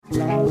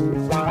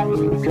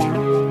Welcome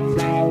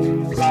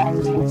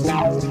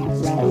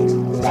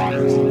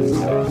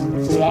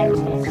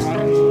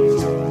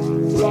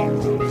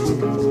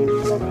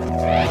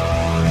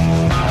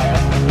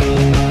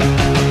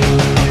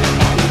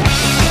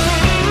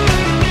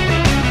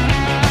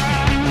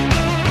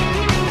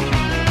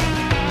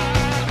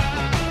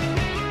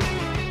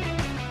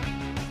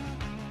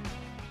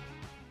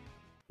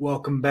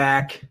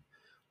back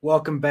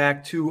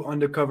to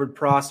Undercovered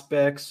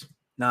Prospects,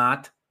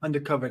 not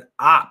Undercovered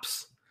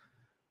Ops.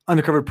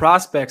 Undercovered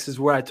Prospects is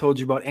where I told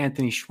you about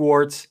Anthony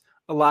Schwartz,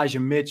 Elijah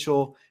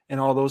Mitchell, and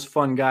all those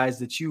fun guys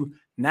that you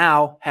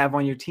now have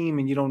on your team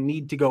and you don't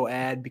need to go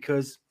add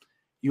because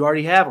you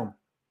already have them.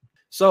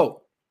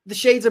 So the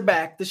shades are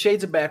back.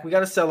 We got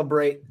to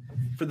celebrate.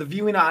 For the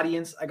viewing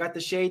audience, I got the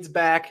shades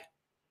back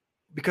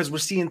because we're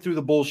seeing through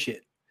the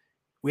bullshit.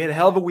 We had a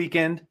hell of a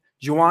weekend.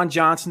 Juwan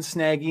Johnson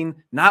snagging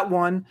not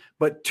one,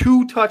 but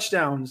 2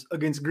 touchdowns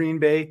against Green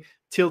Bay,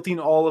 tilting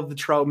all of the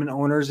Troutman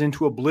owners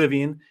into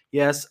oblivion.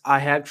 Yes, I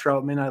have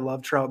Troutman. I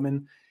love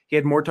Troutman. He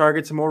had more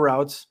targets and more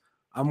routes.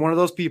 I'm one of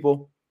those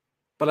people.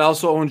 But I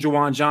also own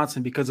Juwan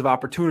Johnson because of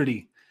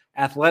opportunity,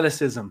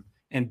 athleticism,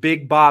 and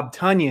Big Bob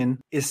Tunyon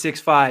is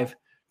 6'5",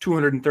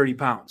 230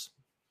 pounds.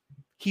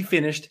 He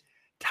finished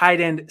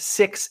tight end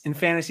 6 in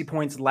fantasy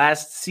points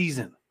last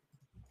season.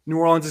 New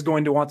Orleans is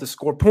going to want to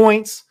score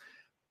points.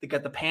 They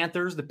got the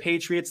Panthers, the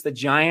Patriots, the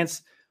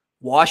Giants,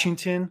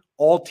 Washington.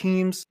 All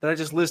teams that I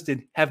just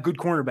listed have good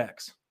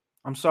cornerbacks.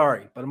 I'm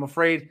sorry, but I'm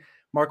afraid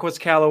Marquez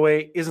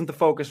Callaway isn't the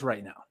focus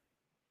right now.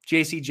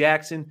 J.C.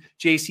 Jackson,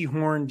 J.C.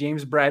 Horn,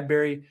 James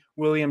Bradbury,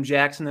 William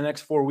Jackson the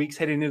next 4 weeks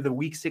heading into the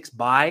Week 6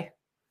 bye.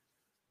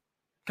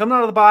 Coming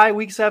out of the bye,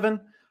 Week 7,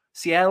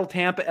 Seattle,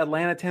 Tampa,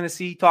 Atlanta,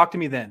 Tennessee. Talk to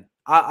me then.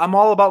 I'm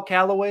all about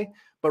Callaway,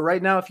 but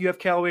right now if you have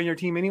Callaway on your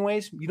team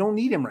anyways, you don't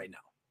need him right now.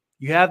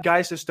 You have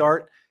guys to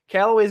start.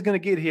 Callaway is going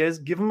to get his.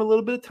 Give him a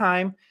little bit of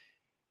time,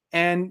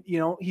 and,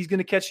 he's going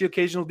to catch the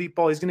occasional deep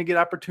ball. He's going to get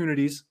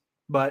opportunities,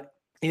 but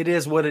it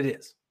is what it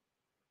is.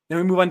 Then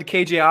we move on to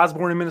KJ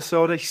Osborne in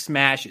Minnesota. He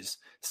smashes.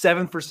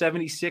 7 for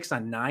 76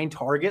 on 9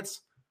 targets.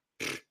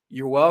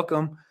 You're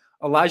welcome.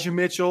 Elijah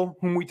Mitchell,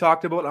 whom we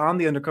talked about on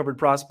the Undercovered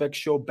Prospects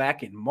show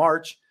back in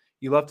March.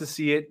 You love to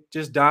see it.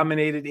 Just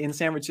dominated in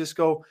San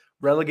Francisco,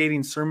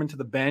 relegating Sermon to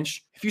the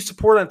bench. If you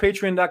support on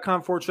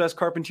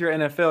patreon.com/Carpentier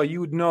NFL,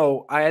 you would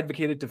know I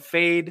advocated to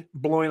fade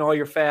blowing all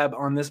your fab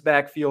on this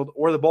backfield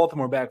or the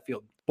Baltimore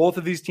backfield. Both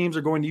of these teams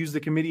are going to use the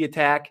committee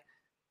attack.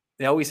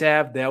 They always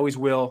have. They always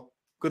will.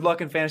 Good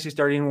luck in fantasy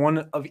starting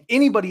one of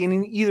anybody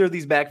in either of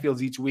these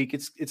backfields each week.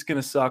 It's going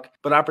to suck,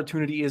 but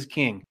opportunity is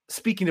king.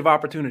 Speaking of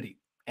opportunity,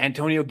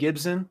 Antonio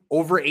Gibson,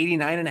 over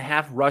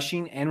 89.5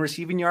 rushing and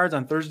receiving yards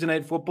on Thursday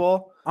Night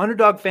Football.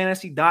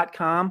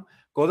 UnderdogFantasy.com.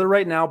 Go there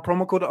right now.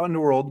 Promo code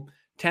Underworld.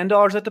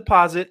 $10 at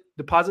deposit.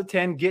 Deposit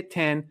 10, get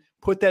 10.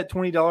 Put that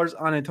 $20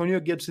 on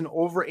Antonio Gibson,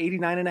 over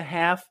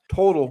 89.5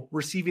 total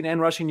receiving and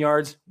rushing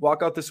yards.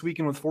 Walk out this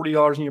weekend with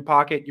 $40 in your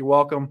pocket. You're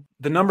welcome.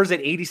 The number's at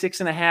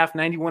 86.5,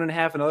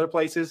 91.5 in other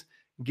places.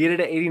 Get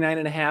it at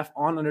 89.5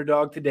 on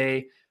Underdog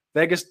today.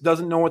 Vegas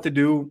doesn't know what to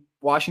do.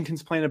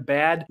 Washington's playing a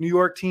bad New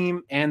York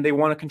team, and they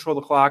want to control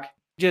the clock.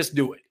 Just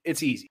do it.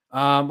 It's easy.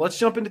 Let's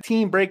jump into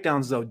team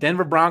breakdowns, though.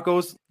 Denver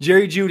Broncos.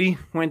 Jerry Jeudy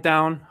went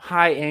down.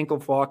 High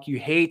ankle fuck. You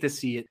hate to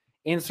see it.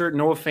 Insert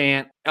Noah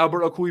Fant,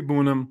 Albert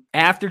Okuigbunam.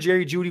 After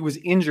Jerry Jeudy was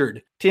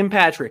injured, Tim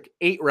Patrick,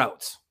 8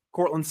 routes.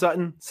 Cortland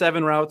Sutton,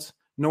 7 routes.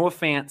 Noah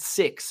Fant,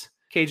 6.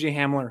 KJ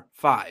Hamler,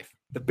 5.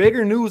 The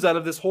bigger news out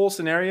of this whole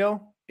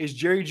scenario is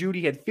Jerry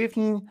Jeudy had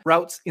 15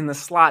 routes in the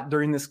slot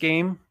during this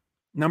game.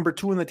 Number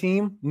 2 in the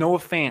team, Noah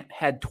Fant,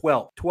 had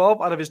 12.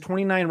 12 out of his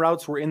 29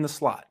 routes were in the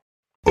slot.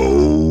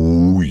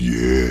 Oh,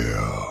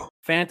 yeah.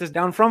 Fant is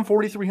down from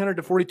 4,300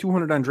 to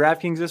 4,200 on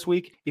DraftKings this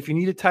week. If you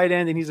need a tight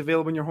end and he's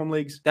available in your home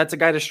leagues, that's a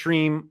guy to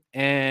stream,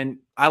 and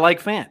I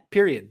like Fant,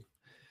 period.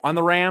 On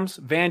the Rams,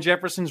 Van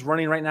Jefferson's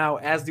running right now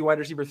as the wide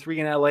receiver 3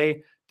 in LA.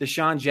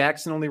 Deshaun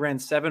Jackson only ran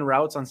 7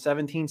 routes on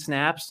 17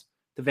 snaps.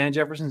 To Van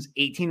Jefferson's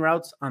 18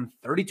 routes on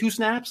 32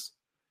 snaps?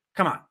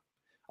 Come on.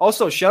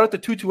 Also, shout out to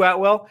Tutu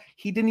Atwell.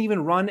 He didn't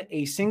even run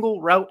a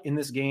single route in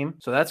this game,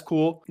 so that's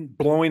cool.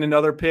 Blowing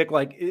another pick.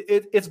 Like,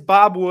 it's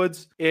Bob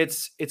Woods.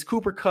 It's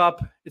Cooper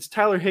Kupp. It's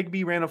Tyler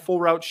Higbee ran a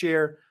full route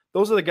share.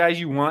 Those are the guys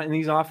you want in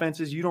these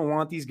offenses. You don't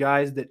want these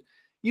guys that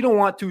 – you don't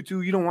want Tutu.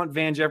 You don't want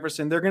Van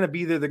Jefferson. They're going to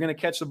be there. They're going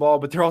to catch the ball,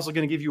 but they're also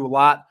going to give you a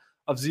lot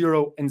of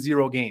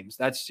 0-0 games.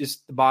 That's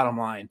just the bottom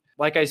line.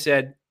 Like I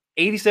said,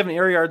 87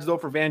 air yards, though,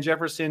 for Van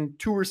Jefferson.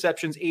 2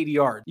 receptions, 80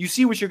 yards. You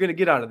see what you're going to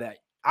get out of that.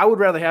 I would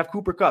rather have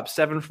Cooper Kupp,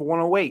 7 for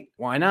 108.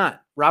 Why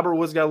not? Robert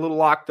Woods got a little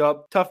locked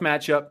up. Tough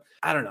matchup.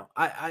 I don't know.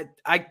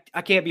 I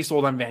can't be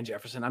sold on Van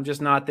Jefferson. I'm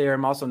just not there.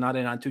 I'm also not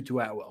in on Tutu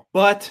Atwell.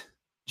 But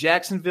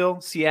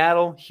Jacksonville,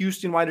 Seattle,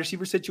 Houston wide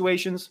receiver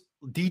situations.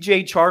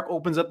 DJ Chark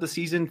opens up the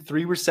season,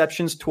 3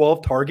 receptions,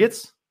 12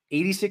 targets,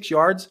 86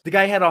 yards. The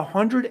guy had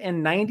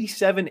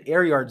 197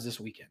 air yards this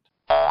weekend.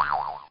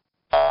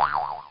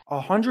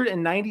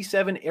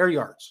 197 air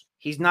yards.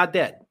 He's not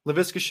dead.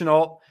 Laviska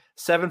Shenault,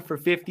 7 for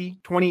 50,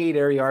 28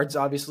 air yards,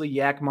 obviously,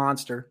 yak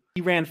monster.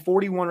 He ran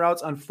 41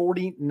 routes on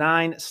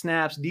 49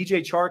 snaps.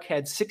 DJ Chark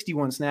had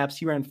 61 snaps.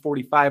 He ran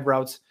 45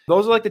 routes.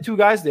 Those are like the two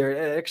guys there.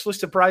 It actually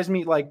surprised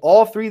me. Like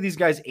all three of these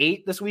guys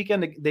ate this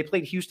weekend. They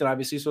played Houston,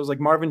 obviously. So it was like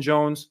Marvin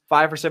Jones,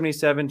 5 for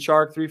 77,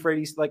 Chark, 3 for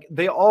 80. Like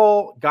they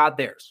all got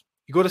theirs.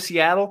 You go to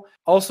Seattle.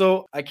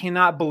 Also, I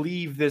cannot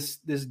believe this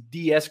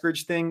D.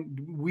 Eskridge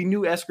thing. We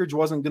knew Eskridge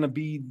wasn't going to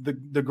be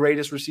the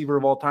greatest receiver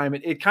of all time.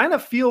 It kind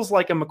of feels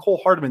like a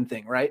McCole Hardman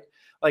thing, right?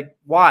 Like,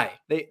 why?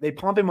 They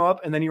pump him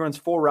up, and then he runs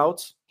 4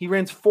 routes. He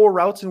ran 4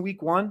 routes in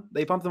week 1.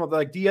 They pumped him up. They're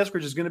like, D.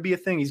 Eskridge is going to be a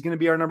thing. He's going to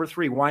be our number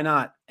 3. Why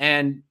not?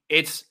 And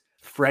it's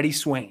Freddie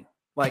Swain.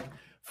 Like,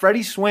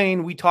 Freddie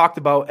Swain we talked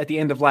about at the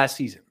end of last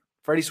season.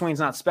 Freddie Swain's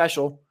not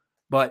special,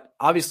 but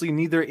obviously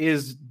neither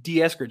is D.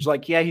 Eskridge.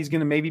 Like, yeah, he's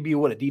going to maybe be,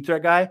 a deep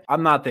threat guy?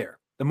 I'm not there.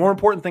 The more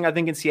important thing, I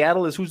think, in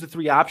Seattle is who's the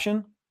 3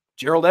 option?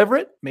 Gerald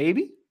Everett?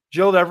 Maybe.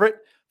 Gerald Everett,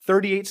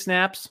 38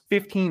 snaps,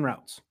 15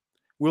 routes.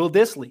 Will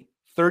Dissly,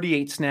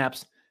 38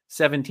 snaps,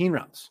 17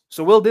 routes.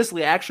 So Will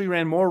Dissly actually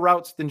ran more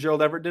routes than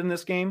Gerald Everett did in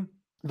this game.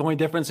 The only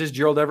difference is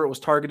Gerald Everett was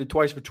targeted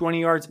twice for 20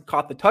 yards and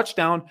caught the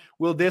touchdown.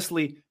 Will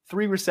Dissly,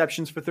 3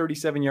 receptions for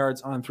 37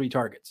 yards on 3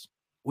 targets.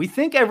 We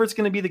think Everett's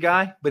going to be the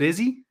guy, but is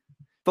he?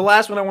 The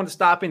last one I want to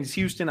stop in is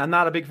Houston. I'm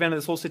not a big fan of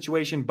this whole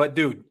situation, but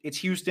dude, it's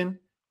Houston.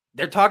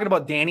 They're talking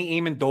about Danny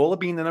Amendola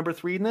being the number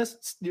 3 in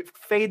this.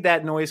 Fade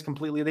that noise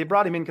completely. They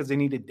brought him in because they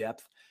needed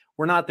depth.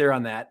 We're not there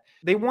on that.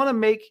 They want to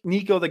make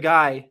Nico the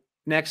guy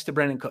next to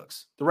Brandon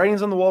Cooks. The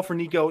writing's on the wall for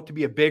Nico to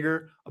be a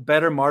better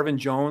Marvin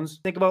Jones.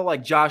 Think about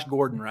like Josh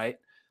Gordon, right?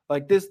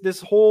 Like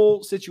this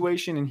whole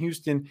situation in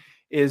Houston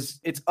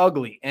it's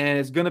ugly, and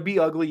it's going to be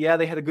ugly. Yeah,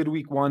 they had a good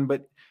week 1,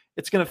 but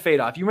it's going to fade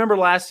off. You remember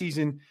last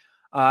season,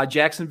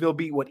 Jacksonville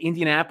beat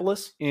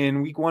Indianapolis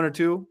in week 1 or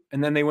 2,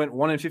 and then they went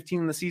 1-15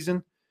 in the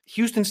season.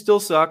 Houston still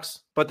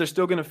sucks, but they're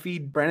still going to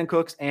feed Brandon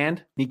Cooks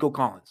and Nico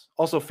Collins.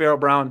 Also, Pharaoh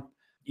Brown.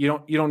 You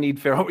don't need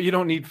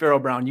Pharaoh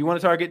Brown. You want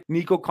to target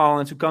Nico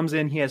Collins, who comes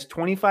in. He has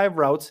 25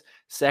 routes,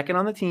 second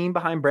on the team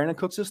behind Brandon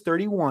Cooks'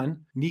 31.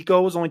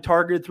 Nico was only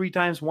targeted 3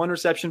 times, 1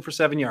 reception for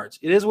 7 yards.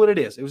 It is what it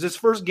is. It was his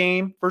first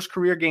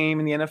career game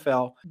in the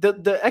NFL.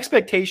 The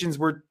expectations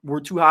were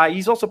too high.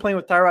 He's also playing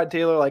with Tyrod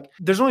Taylor. Like,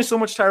 there's only so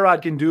much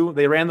Tyrod can do.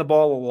 They ran the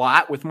ball a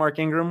lot with Mark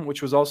Ingram,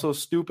 which was also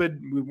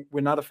stupid.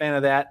 We're not a fan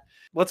of that.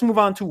 Let's move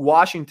on to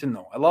Washington,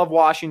 though. I love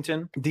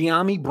Washington.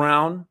 De'Ami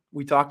Brown,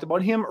 we talked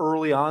about him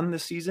early on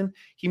this season.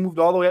 He moved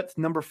all the way up to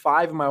number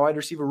 5 in my wide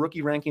receiver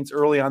rookie rankings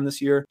early on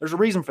this year. There's a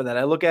reason for that.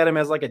 I look at him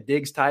as like a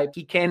Diggs type.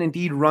 He can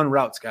indeed run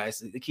routes,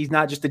 guys. He's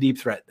not just a deep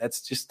threat. That's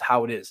just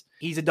how it is.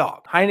 He's a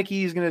dog.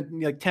 Heineke is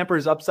going to temper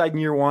his upside in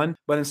year 1,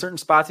 but in certain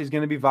spots, he's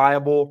going to be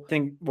viable. I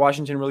think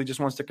Washington really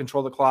just wants to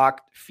control the clock,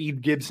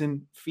 feed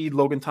Gibson, feed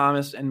Logan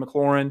Thomas and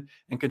McLaurin,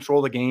 and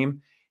control the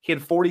game. He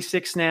had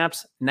 46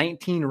 snaps,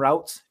 19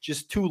 routes,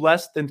 just 2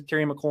 less than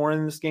Terry McLaurin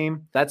in this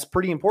game. That's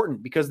pretty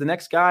important because the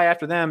next guy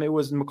after them, it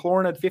was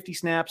McLaurin had 50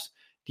 snaps,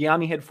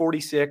 De'Ami had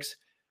 46.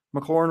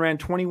 McLaurin ran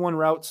 21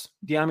 routes,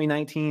 De'Ami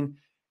 19.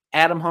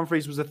 Adam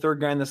Humphries was the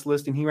 3rd guy on this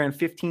list, and he ran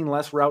 15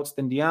 less routes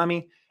than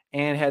De'Ami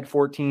and had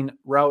 14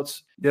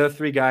 routes. The other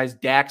 3 guys,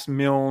 Dax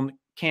Milne,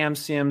 Cam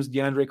Sims,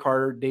 DeAndre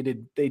Carter, they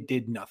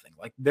did nothing.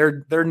 Like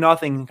they're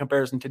nothing in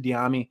comparison to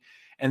De'Ami.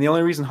 And the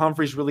only reason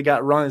Humphries really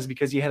got run is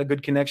because he had a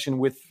good connection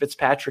with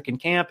Fitzpatrick in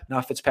camp.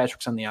 Now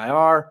Fitzpatrick's on the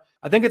IR.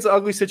 I think it's an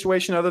ugly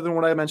situation other than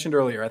what I mentioned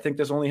earlier. I think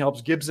this only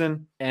helps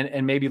Gibson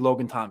and maybe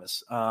Logan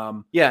Thomas.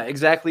 Yeah,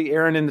 exactly.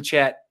 Aaron in the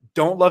chat.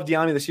 Don't love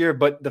De'Ami this year,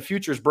 but the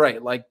future's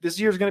bright. Like this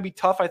year is going to be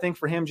tough, I think,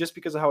 for him just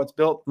because of how it's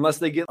built. Unless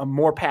they get a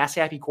more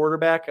pass-happy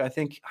quarterback, I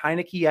think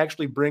Heineke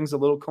actually brings a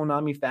little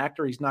Konami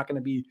factor. He's not going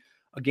to be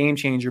a game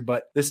changer,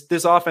 but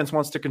this offense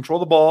wants to control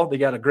the ball. They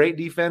got a great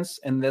defense,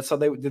 and that's how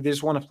they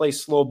just want to play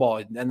slow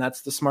ball, and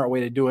that's the smart way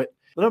to do it.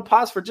 Let me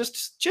pause for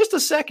just a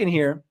second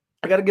here.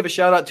 I got to give a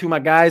shout out to my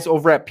guys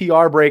over at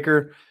PR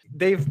Breaker.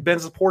 They've been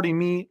supporting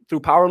me through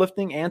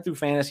powerlifting and through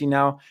fantasy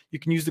now. You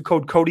can use the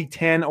code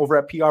Cody10 over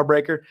at PR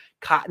Breaker.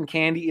 Cotton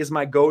candy is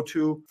my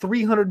go-to.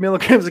 300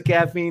 milligrams of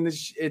caffeine.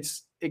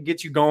 It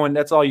gets you going.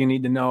 That's all you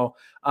need to know.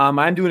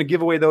 I'm doing a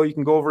giveaway, though. You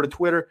can go over to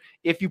Twitter.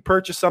 If you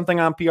purchase something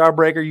on PR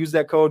Breaker, use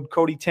that code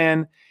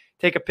Cody10.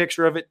 Take a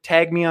picture of it.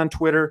 Tag me on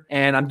Twitter.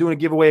 And I'm doing a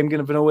giveaway. I'm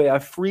going to give away a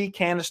free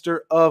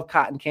canister of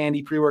cotton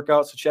candy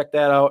pre-workout. So check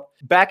that out.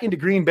 Back into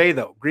Green Bay,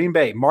 though. Green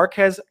Bay.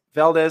 Marquez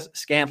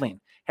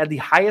Valdez-Scantling had the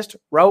highest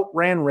route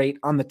ran rate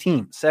on the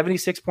team,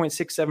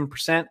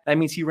 76.67%. That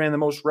means he ran the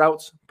most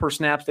routes per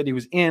snaps that he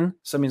was in.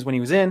 So that means when he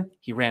was in,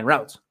 he ran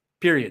routes,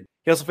 period.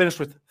 He also finished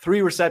with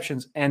 3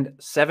 receptions and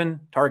 7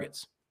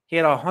 targets. He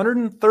had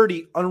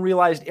 130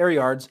 unrealized air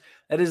yards.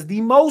 That is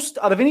the most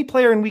out of any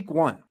player in week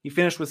 1. He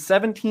finished with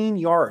 17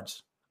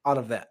 yards out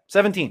of that.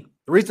 17.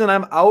 The reason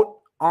I'm out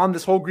on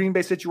this whole Green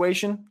Bay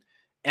situation,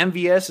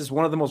 MVS is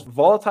one of the most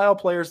volatile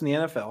players in the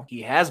NFL.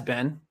 He has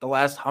been the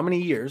last how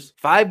many years?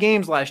 5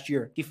 games last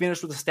year. He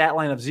finished with a stat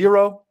line of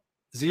 0,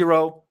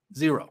 0,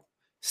 0.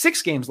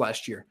 6 games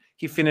last year.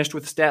 He finished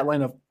with a stat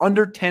line of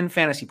under 10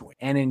 fantasy points.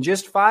 And in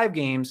just 5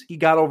 games, he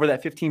got over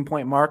that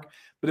 15-point mark.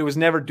 but it was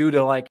never due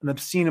to like an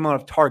obscene amount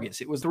of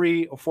targets. It was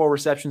 3 or 4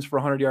 receptions for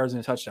 100 yards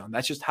and a touchdown.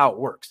 That's just how it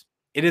works.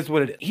 It is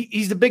what it is.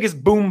 He's the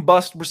biggest boom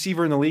bust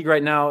receiver in the league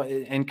right now.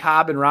 And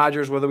Cobb and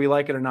Rodgers, whether we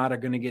like it or not, are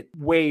going to get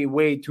way,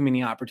 way too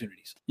many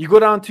opportunities. You go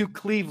down to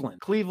Cleveland.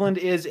 Cleveland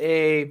is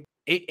a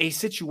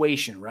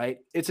situation, right?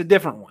 It's a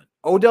different one.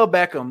 Odell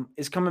Beckham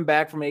is coming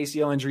back from an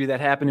ACL injury that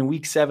happened in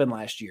week 7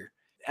 last year.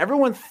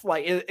 Everyone,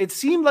 like, it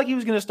seemed like he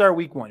was going to start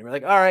week 1. You were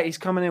like, all right, he's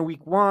coming in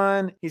week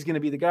 1. He's going to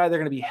be the guy. They're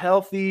going to be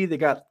healthy. They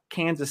got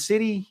Kansas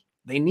City.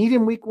 They need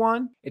him week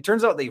 1. It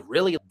turns out they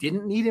really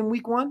didn't need him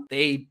week 1.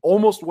 They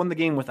almost won the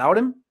game without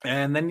him.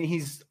 And then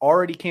he's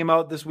already came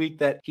out this week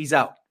that he's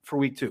out for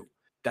week 2.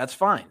 That's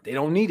fine. They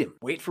don't need him.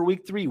 Wait for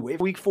week 3. Wait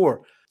for week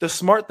 4. The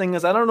smart thing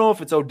is, I don't know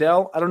if it's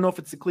Odell. I don't know if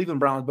it's the Cleveland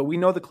Browns, but we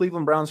know the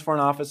Cleveland Browns front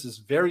office is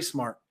very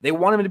smart. They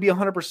want him to be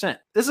 100%.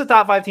 This is a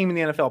top 5 team in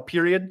the NFL,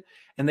 period.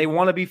 And they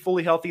want to be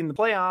fully healthy in the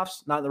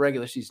playoffs, not in the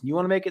regular season. You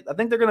want to make it? I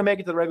think they're going to make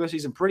it to the regular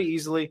season pretty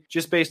easily,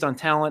 just based on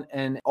talent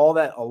and all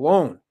that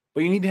alone.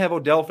 But you need to have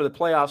Odell for the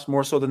playoffs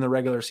more so than the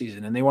regular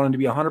season. And they want him to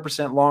be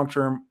 100%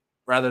 long-term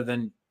rather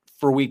than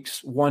for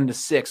weeks 1 to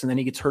 6, and then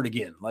he gets hurt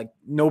again. Like,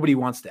 nobody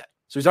wants that.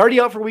 So he's already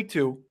out for week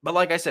 2. But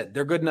like I said,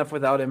 they're good enough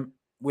without him.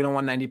 We don't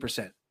want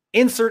 90%.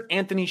 Insert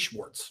Anthony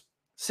Schwartz.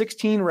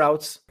 16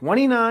 routes,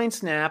 29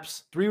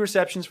 snaps, 3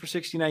 receptions for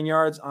 69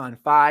 yards on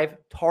 5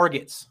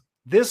 targets.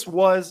 This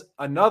was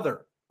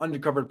another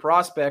undercovered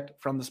prospect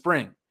from the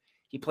spring.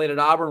 He played at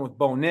Auburn with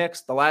Bo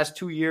Nix the last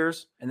 2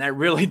 years, and that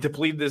really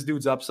depleted this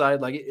dude's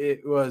upside. Like,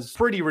 it was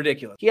pretty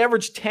ridiculous. He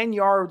averaged 10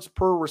 yards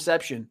per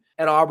reception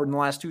at Auburn in the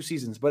last 2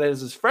 seasons, but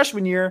as his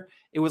freshman year,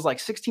 it was like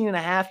 16 and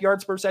a half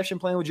yards per reception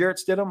playing with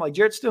Jarrett Stidham. Like,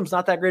 Jarrett Stidham's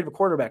not that great of a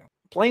quarterback.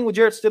 Playing with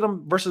Jarrett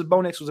Stidham versus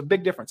Bo Nix was a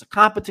big difference. A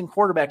competent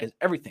quarterback is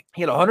everything.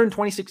 He had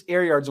 126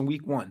 air yards in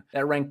week 1.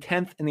 That ranked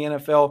 10th in the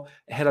NFL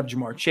ahead of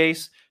Jamar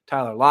Chase,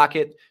 Tyler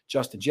Lockett,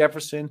 Justin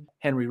Jefferson,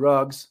 Henry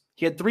Ruggs.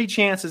 He had 3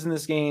 chances in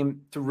this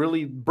game to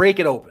really break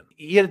it open.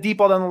 He had a deep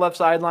ball down the left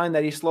sideline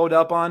that he slowed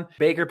up on.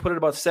 Baker put it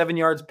about 7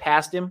 yards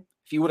past him.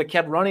 If he would have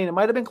kept running, it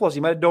might have been close. He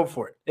might have dove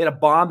for it. They had a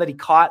bomb that he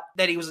caught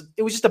it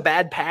was just a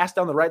bad pass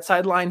down the right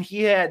sideline.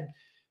 He had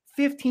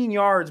 15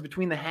 yards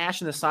between the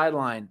hash and the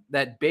sideline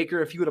that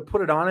Baker, if you would have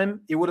put it on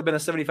him, it would have been a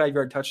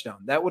 75-yard touchdown.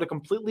 That would have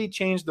completely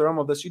changed the realm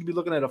of this. You'd be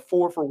looking at a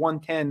 4 for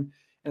 110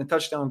 and a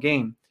touchdown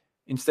game.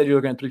 Instead, you're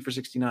looking at 3 for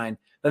 69.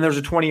 Then there's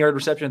a 20-yard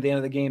reception at the end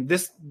of the game.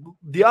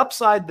 The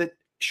upside that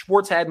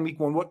Schwartz had in week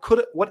 1,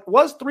 what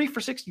was 3 for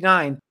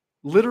 69,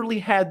 literally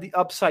had the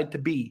upside to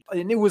be.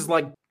 And it was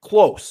like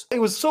close. It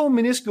was so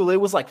minuscule.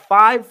 It was like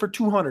 5 for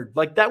 200.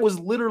 Like, that was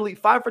literally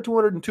 5 for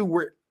 202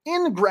 were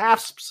in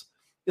grasps.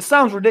 It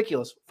sounds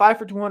ridiculous. 5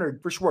 for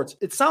 200 for Schwartz.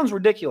 It sounds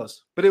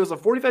ridiculous, but it was a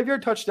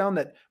 45-yard touchdown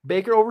that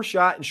Baker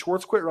overshot and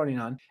Schwartz quit running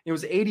on. It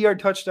was an 80-yard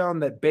touchdown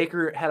that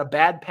Baker had a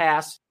bad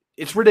pass.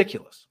 It's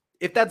ridiculous.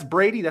 If that's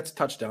Brady, that's a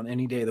touchdown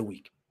any day of the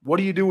week. What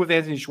do you do with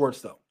Anthony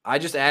Schwartz, though? I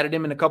just added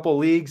him in a couple of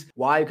leagues.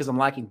 Why? Because I'm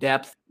lacking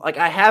depth. Like,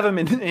 I have him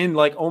in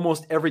like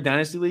almost every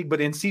dynasty league,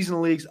 but in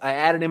seasonal leagues, I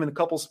added him in a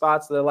couple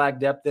spots that I lack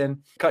depth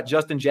in. Cut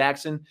Justin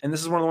Jackson. And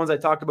this is one of the ones I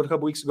talked about a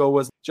couple weeks ago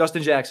was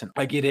Justin Jackson.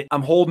 I get it.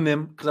 I'm holding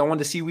him because I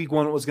wanted to see week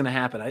 1 what was going to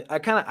happen.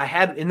 I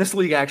had in this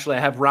league, actually,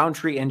 I have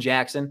Roundtree and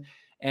Jackson.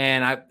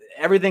 And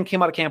everything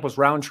came out of camp was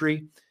Roundtree.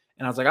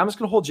 And I was like, I'm just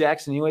going to hold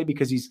Jackson anyway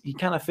because he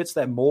kind of fits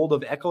that mold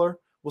of Eckler.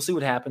 We'll see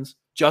what happens.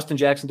 Justin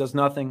Jackson does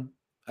nothing.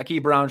 I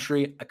keep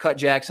Roundtree. I cut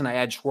Jackson. I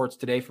add Schwartz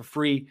today for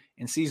free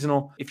in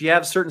seasonal. If you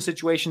have certain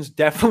situations,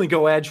 definitely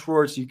go add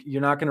Schwartz.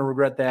 You're not going to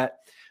regret that.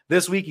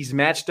 This week, he's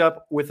matched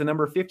up with the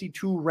number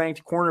 52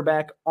 ranked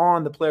cornerback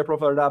on the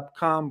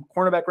playerprofiler.com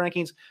cornerback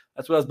rankings.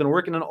 That's what I've been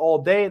working on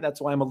all day. That's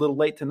why I'm a little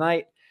late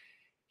tonight.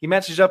 He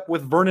matches up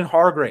with Vernon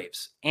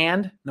Hargraves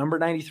and number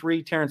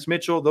 93, Terrence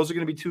Mitchell. Those are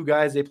going to be 2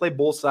 guys. They play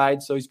both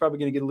sides, so he's probably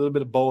going to get a little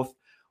bit of both.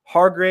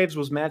 Hargraves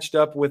was matched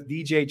up with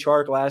DJ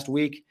Chark last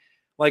week.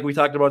 Like we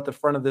talked about at the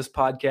front of this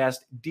podcast,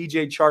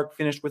 DJ Chark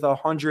finished with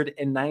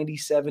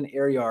 197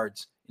 air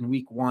yards in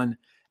week 1,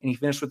 and he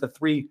finished with a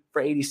 3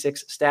 for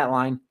 86 stat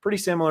line, pretty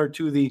similar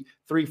to the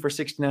 3 for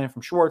 69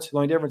 from Schwartz. The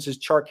only difference is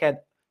Chark had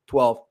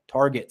 12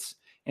 targets.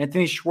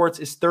 Anthony Schwartz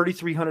is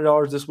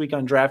 $3,300 this week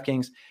on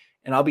DraftKings,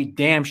 and I'll be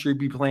damn sure you'll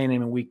be playing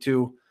him in week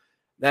 2.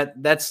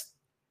 That's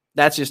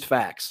just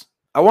facts.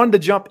 I wanted to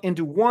jump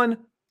into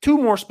 2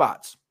 more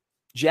spots,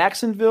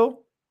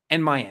 Jacksonville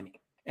and Miami.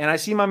 And I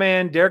see my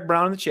man Derek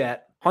Brown in the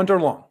chat,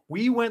 Hunter Long.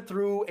 We went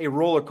through a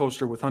roller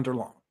coaster with Hunter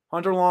Long.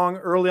 Hunter Long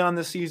early on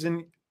this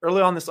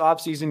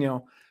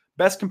offseason,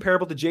 best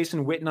comparable to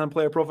Jason Witten on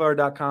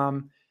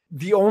playerprofiler.com.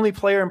 The only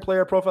player in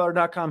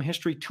playerprofiler.com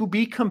history to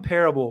be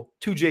comparable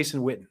to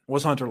Jason Witten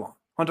was Hunter Long.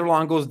 Hunter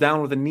Long goes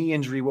down with a knee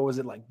injury. What was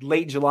it, like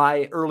late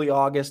July, early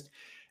August?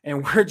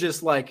 And we're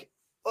just like,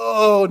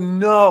 oh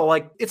no.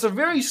 Like, it's a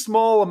very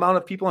small amount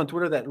of people on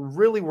Twitter that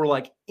really were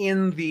like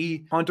in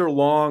the Hunter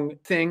Long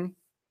thing.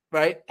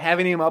 Right,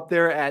 having him up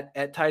there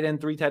at tight end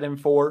 3, tight end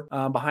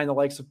 4, behind the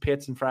likes of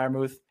Pitts and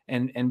Freiermuth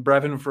and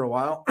Brevin for a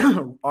while,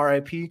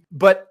 RIP.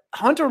 But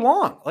Hunter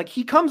Long, like,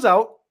 he comes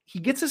out, he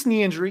gets his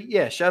knee injury.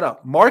 Yeah, shut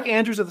up. Mark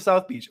Andrews of the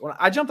South Beach. When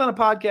I jumped on a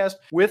podcast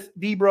with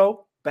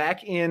D-Bro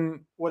back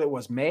in what it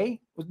was, May?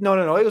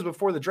 No. It was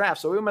before the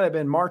draft. So it might have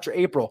been March or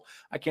April.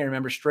 I can't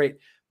remember straight.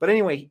 But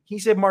anyway, he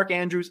said Mark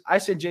Andrews. I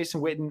said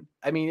Jason Witten.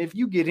 I mean, if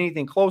you get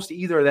anything close to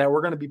either of that,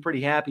 we're going to be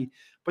pretty happy.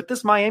 But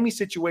this Miami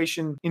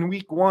situation in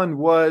week 1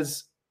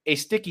 was a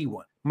sticky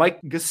one.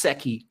 Mike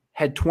Gesicki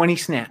had 20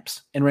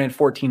 snaps and ran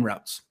 14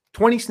 routes.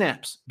 20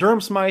 snaps.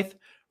 Durham Smythe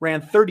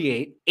ran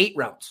 38, 8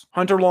 routes.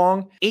 Hunter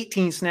Long,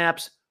 18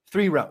 snaps,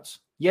 3 routes.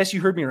 Yes,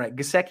 you heard me right.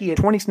 Gesicki had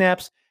 20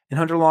 snaps and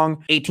Hunter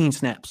Long, 18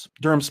 snaps.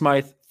 Durham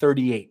Smythe,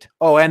 38.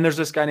 Oh, and there's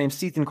this guy named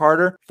Sethan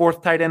Carter,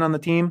 4th tight end on the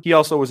team. He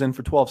also was in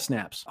for 12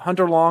 snaps.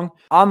 Hunter Long,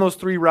 on those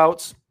 3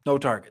 routes, no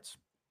targets.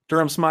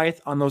 Durham Smythe,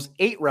 on those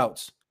 8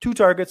 routes, 2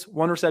 targets,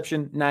 1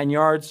 reception, 9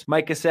 yards.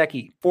 Mike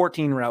Gesicki,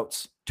 14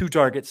 routes, 2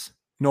 targets,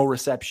 no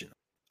reception.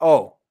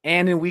 Oh,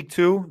 and in week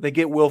 2, they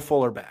get Will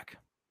Fuller back.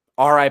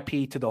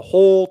 RIP to the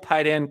whole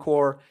tight end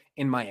core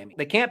in Miami.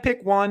 They can't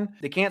pick one.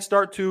 They can't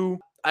start 2.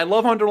 I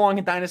love Hunter Long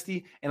in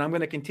Dynasty, and I'm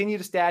going to continue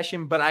to stash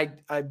him, but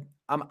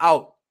I'm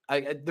out.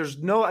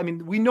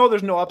 We know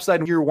there's no upside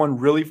in year 1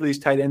 really for these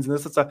tight ends, and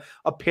this is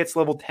a Pitts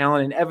level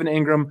talent and Evan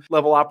Ingram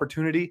level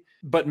opportunity.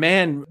 But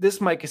man,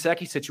 this Mike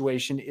Gesicki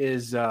situation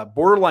is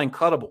borderline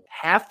cuttable.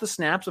 Half the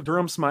snaps of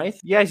Durham Smythe,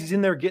 yes, he's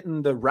in there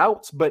getting the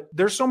routes, but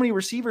there's so many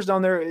receivers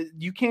down there,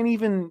 you can't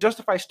even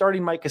justify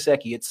starting Mike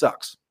Gesicki. It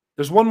sucks.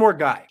 There's one more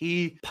guy.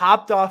 He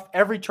popped off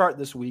every chart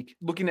this week,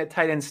 looking at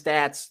tight end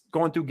stats,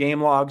 going through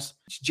game logs.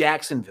 It's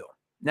Jacksonville.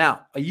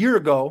 Now, a year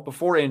ago,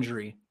 before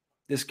injury,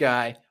 this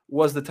guy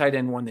was the tight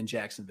end 1 in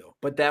Jacksonville.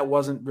 But that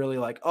wasn't really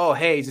like, oh,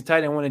 hey, he's a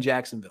tight end 1 in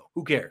Jacksonville.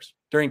 Who cares?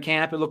 During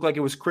camp, it looked like it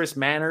was Chris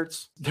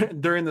Mannertz.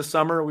 During the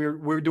summer, we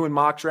were doing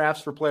mock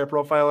drafts for Player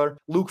Profiler.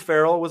 Luke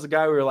Farrell was the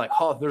guy we were like,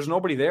 oh, there's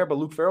nobody there, but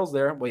Luke Farrell's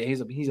there. Well, yeah,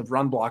 he's a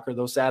run blocker,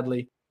 though,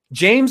 sadly.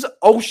 James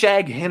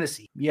O'Shag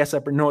Hennessy. Yes, I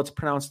know it's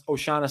pronounced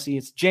O'Shaughnessy.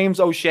 It's James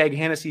O'Shag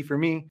Hennessy for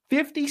me.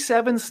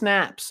 57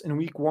 snaps in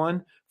week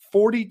 1,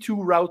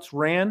 42 routes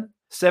ran,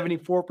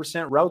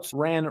 74% routes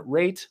ran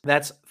rate.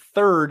 That's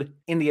 3rd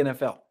in the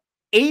NFL.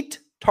 8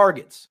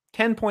 targets,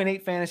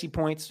 10.8 fantasy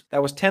points.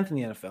 That was 10th in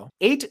the NFL.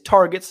 8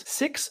 targets,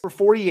 6 for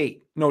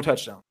 48, no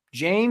touchdown.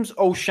 James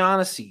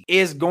O'Shaughnessy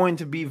is going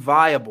to be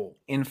viable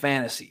in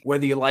fantasy,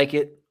 whether you like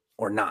it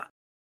or not.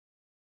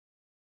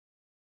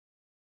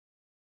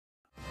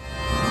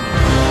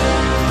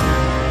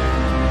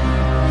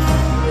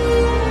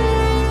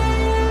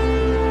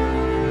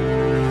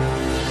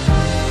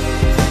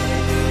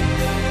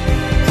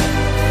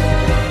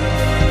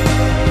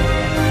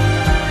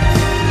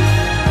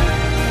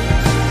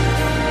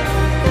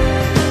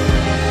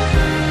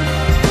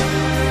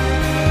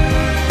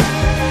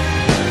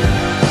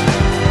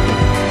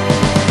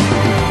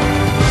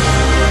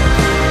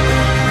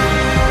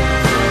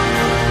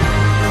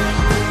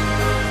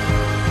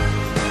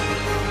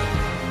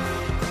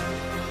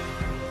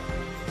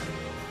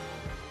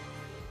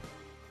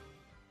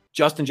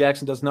 Justin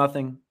Jackson does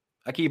nothing.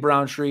 I keep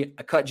Roundtree.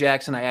 I cut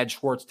Jackson. I add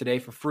Schwartz today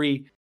for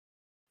free.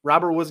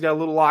 Robert Woods got a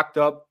little locked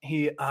up.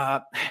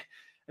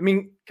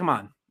 Come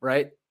on,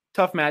 right?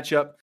 Tough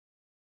matchup.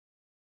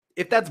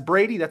 If that's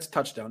Brady, that's a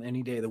touchdown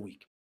any day of the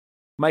week.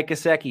 Mike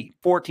Gesicki,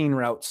 14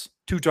 routes,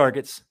 2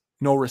 targets,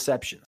 no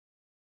reception.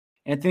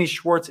 Anthony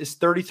Schwartz is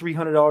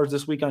 $3,300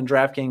 this week on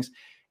DraftKings,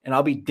 and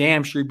I'll be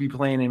damn sure you'd be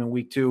playing him in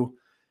week 2.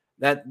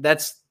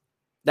 That's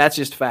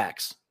just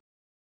facts.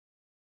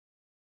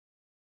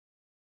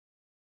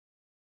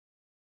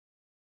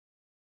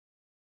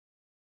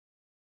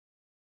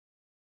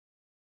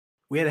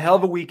 We had a hell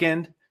of a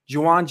weekend.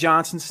 Juwan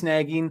Johnson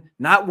snagging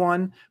not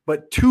 1,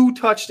 but 2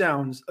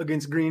 touchdowns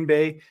against Green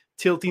Bay,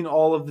 tilting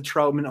all of the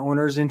Troutman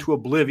owners into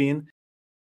oblivion.